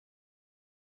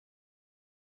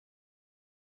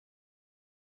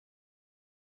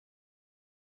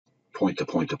point to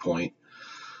point to point.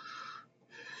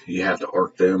 You have to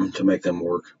arc them to make them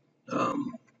work.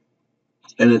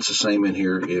 And it's the same in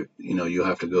here. You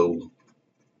have to go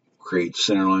create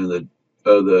center line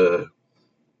of the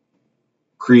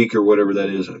creek or whatever that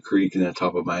is, a creek in the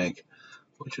top of bank,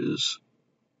 which is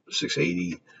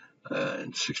 680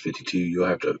 and 652. You'll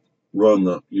have to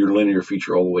run your linear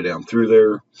feature all the way down through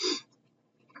there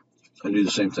and do the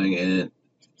same thing. And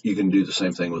you can do the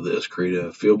same thing with this. Create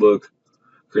a field book,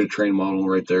 create a train model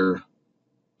right there.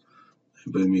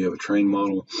 And boom, you have a train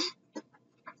model.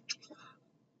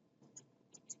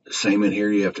 Same in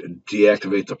here. You have to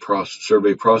deactivate the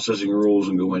survey processing rules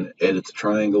and go in and edit the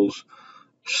triangles,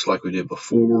 just like we did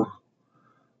before.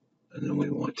 And then we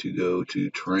want to go to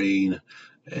train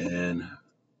and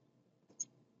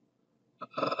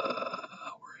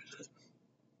where is it?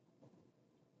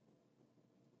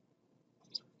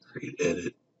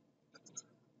 Create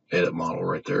edit model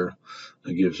right there.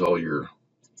 It gives all your,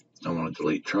 I want to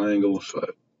delete triangles, so I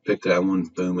pick that one,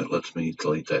 boom, it lets me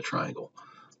delete that triangle.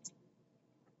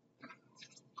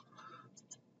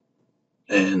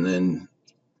 And then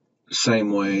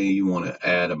same way, you want to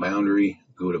add a boundary,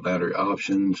 go to boundary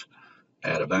options,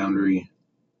 add a boundary,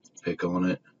 pick on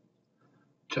it,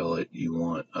 tell it you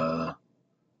want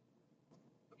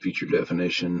feature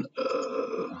definition,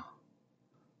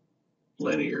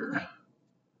 linear,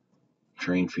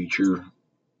 train feature,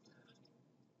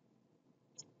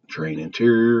 train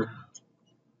interior,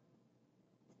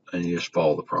 and you just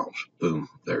follow the prompts. Boom,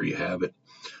 there you have it.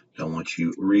 Now once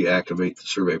you reactivate the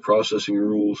survey processing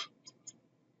rules,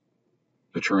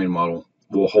 the terrain model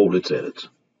will hold its edits.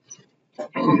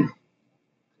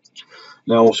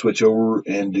 Now we'll switch over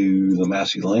and do the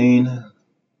Massey Lane.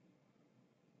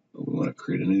 We want to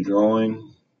create a new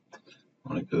drawing. I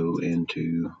want to go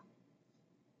into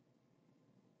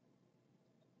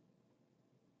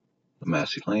the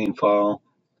Massey Lane file,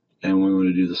 and we want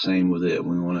to do the same with it.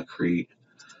 We want to create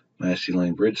Massey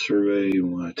Lane Bridge Survey. We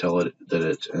want to tell it that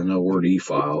it's an ORD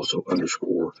file, so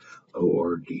underscore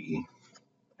ORD.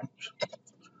 Oops.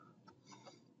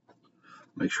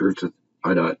 Make sure it's a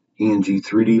i.eng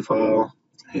 3D file.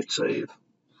 Hit save.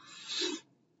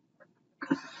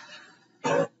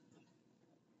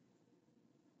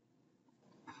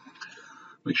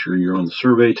 Make sure you're on the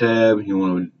survey tab. You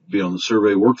want to be on the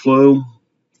survey workflow.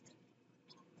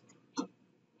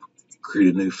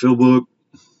 Create a new fill book.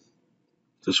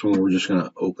 This one we're just going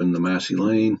to open the Massey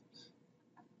Lane.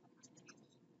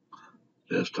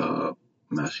 Desktop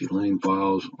Massey Lane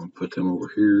files. I'm going to put them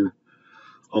over here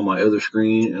on my other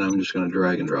screen, and I'm just going to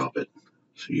drag and drop it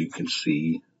so you can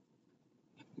see.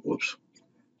 Whoops,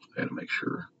 I got to make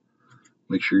sure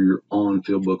you're on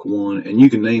field book 1, and you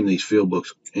can name these field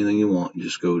books anything you want.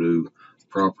 Just go to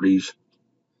properties,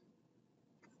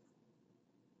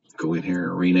 go in here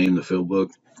and rename the field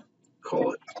book,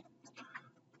 call it,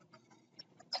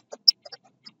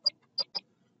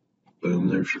 boom,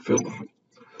 there's your field book.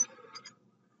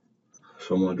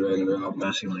 So I'm going to drag and drop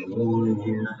Massey Lane 1 in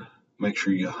here. Make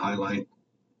sure you highlight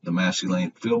the Massey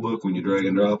Lane field book when you drag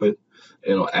and drop it.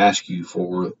 It'll ask you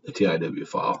for the TIW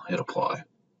file. Hit apply.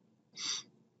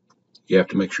 You have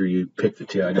to make sure you pick the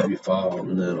TIW file,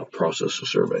 and then it'll process the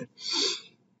survey.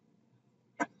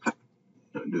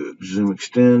 Do a zoom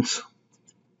extents,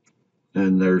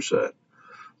 and there's that.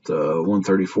 The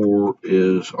 134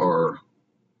 is our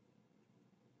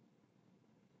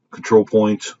control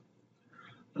points.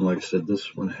 And like I said,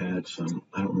 this one had some,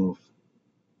 I don't know if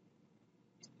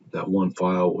that one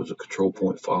file was a control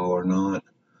point file or not.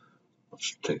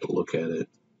 Let's take a look at it.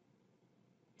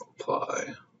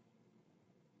 Apply.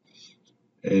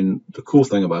 And the cool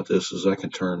thing about this is I can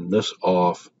turn this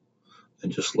off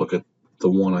and just look at the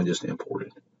one I just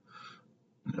imported.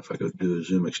 And if I go do a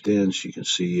zoom extends, you can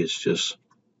see it's just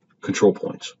control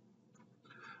points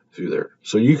through there.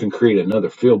 So you can create another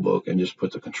field book and just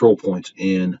put the control points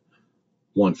in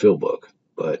one field book,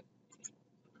 but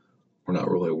we're not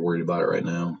really worried about it right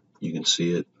now. You can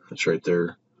see it. It's right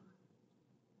there.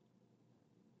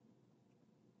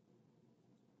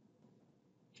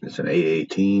 It's an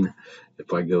A18.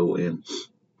 If I go in,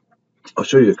 I'll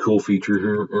show you a cool feature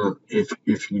here. Or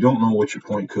if you don't know what your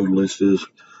point code list is,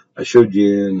 I showed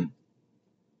you in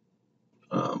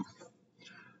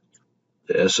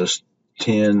the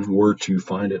SS10 where to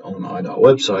find it on the IDOT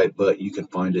website, but you can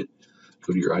find it.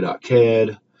 Go to your IDOT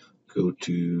CAD, go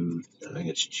to, I think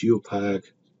it's Geopack.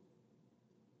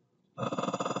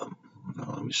 No,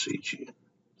 let me see,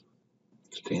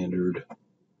 standard.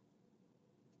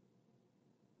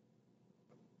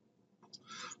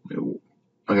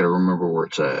 I gotta remember where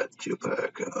it's at,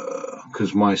 Geopack,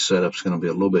 because my setup's going to be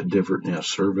a little bit different. Now,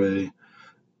 survey,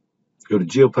 go to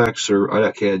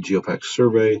IDOT-CAD Geopack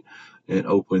Survey and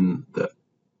open the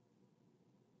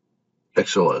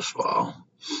XLS file.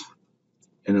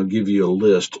 And it'll give you a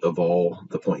list of all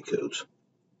the point codes.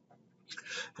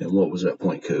 And what was that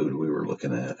point code we were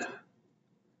looking at?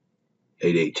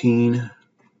 818.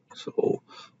 So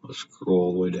let's scroll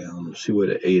all the way down and see what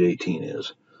an 818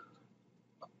 is.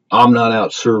 I'm not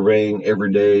out surveying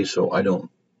every day, so I don't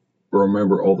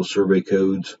remember all the survey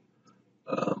codes.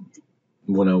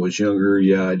 When I was younger,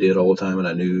 yeah, I did all the time, and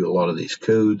I knew a lot of these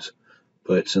codes.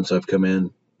 But since I've come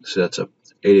in, so that's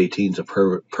 818 is a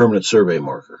permanent survey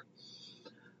marker.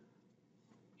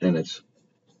 And it's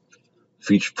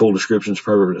featured full descriptions,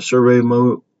 permanent survey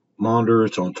monitor.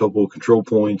 It's on topo control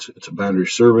points. It's a boundary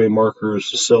survey marker.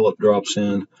 It's a cell it drops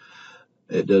in.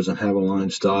 It doesn't have a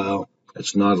line style.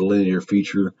 It's not a linear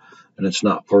feature, and it's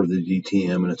not part of the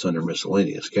DTM, and it's under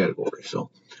miscellaneous category. So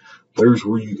there's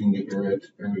where you can get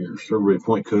your survey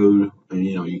point code, and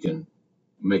you can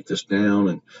make this down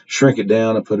and shrink it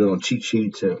down and put it on cheat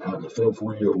sheets out in the field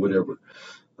for you or whatever.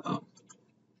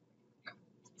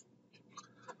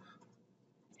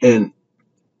 And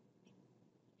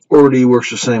ORD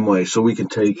works the same way, so we can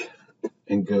take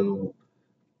and go.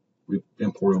 We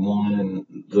import one in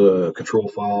the control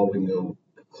file. We can go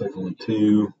click on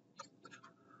 2,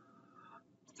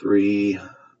 3,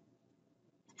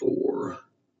 4,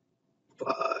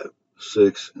 5,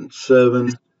 6, and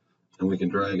 7, and we can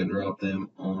drag and drop them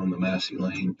on the Massey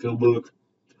Lane field book.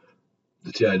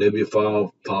 The TIW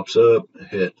file pops up,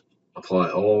 hit apply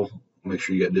all, make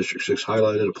sure you got District 6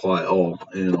 highlighted, apply all,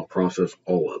 and I'll process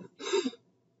all of them.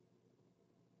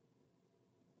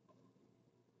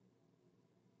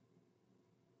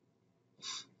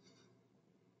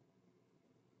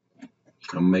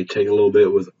 It may take a little bit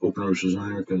with OpenRoach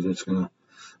Designer because it's going to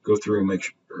go through and make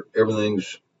sure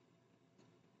everything's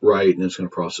right, and it's going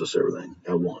to process everything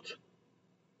at once.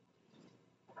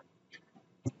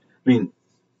 I mean,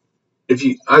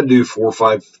 I do 4 or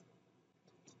 5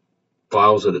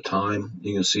 files at a time.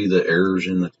 You can see the errors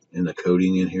in the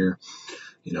coding in here.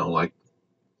 Like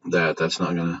that's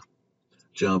not going to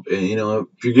jump. And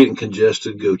if you're getting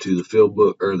congested, go to the field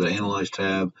book or the Analyze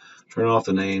tab, turn off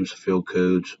the names, field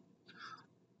codes,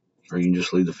 or you can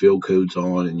just leave the field codes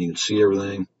on, and you can see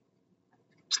everything.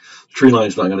 The tree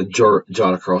line's not going to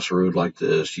jot across the road like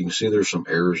this. You can see there's some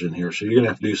errors in here, so you're going to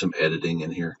have to do some editing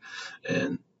in here.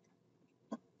 And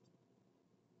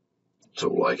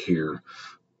so, like here,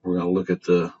 we're going to look at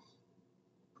the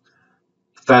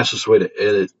fastest way to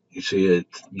edit. You see it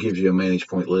gives you a manage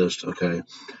point list. Okay,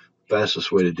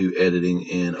 fastest way to do editing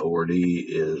in ORD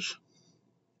is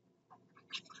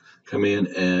come in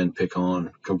and pick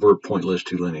on convert point list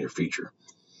to linear feature.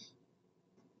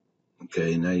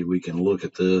 Okay, now we can look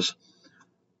at this.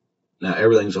 Now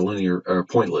everything's a linear or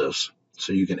point list,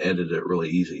 so you can edit it really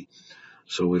easy.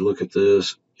 So we look at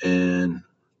this, and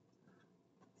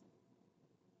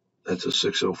that's a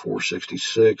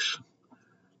 604.66,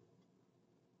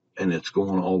 and it's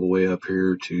going all the way up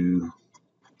here to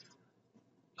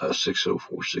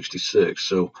 604.66.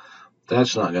 So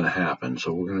that's not going to happen.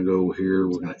 So we're going to go here,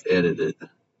 we're going to edit it,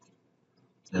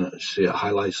 and see it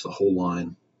highlights the whole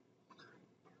line,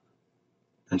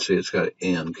 and see it's got an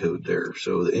end code there.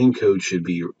 So the end code should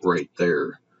be right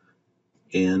there,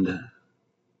 end,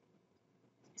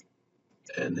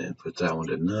 and then put that one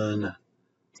to none,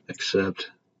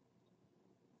 accept.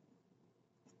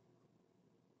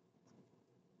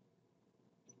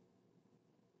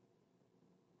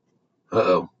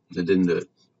 Uh-oh, it didn't do it.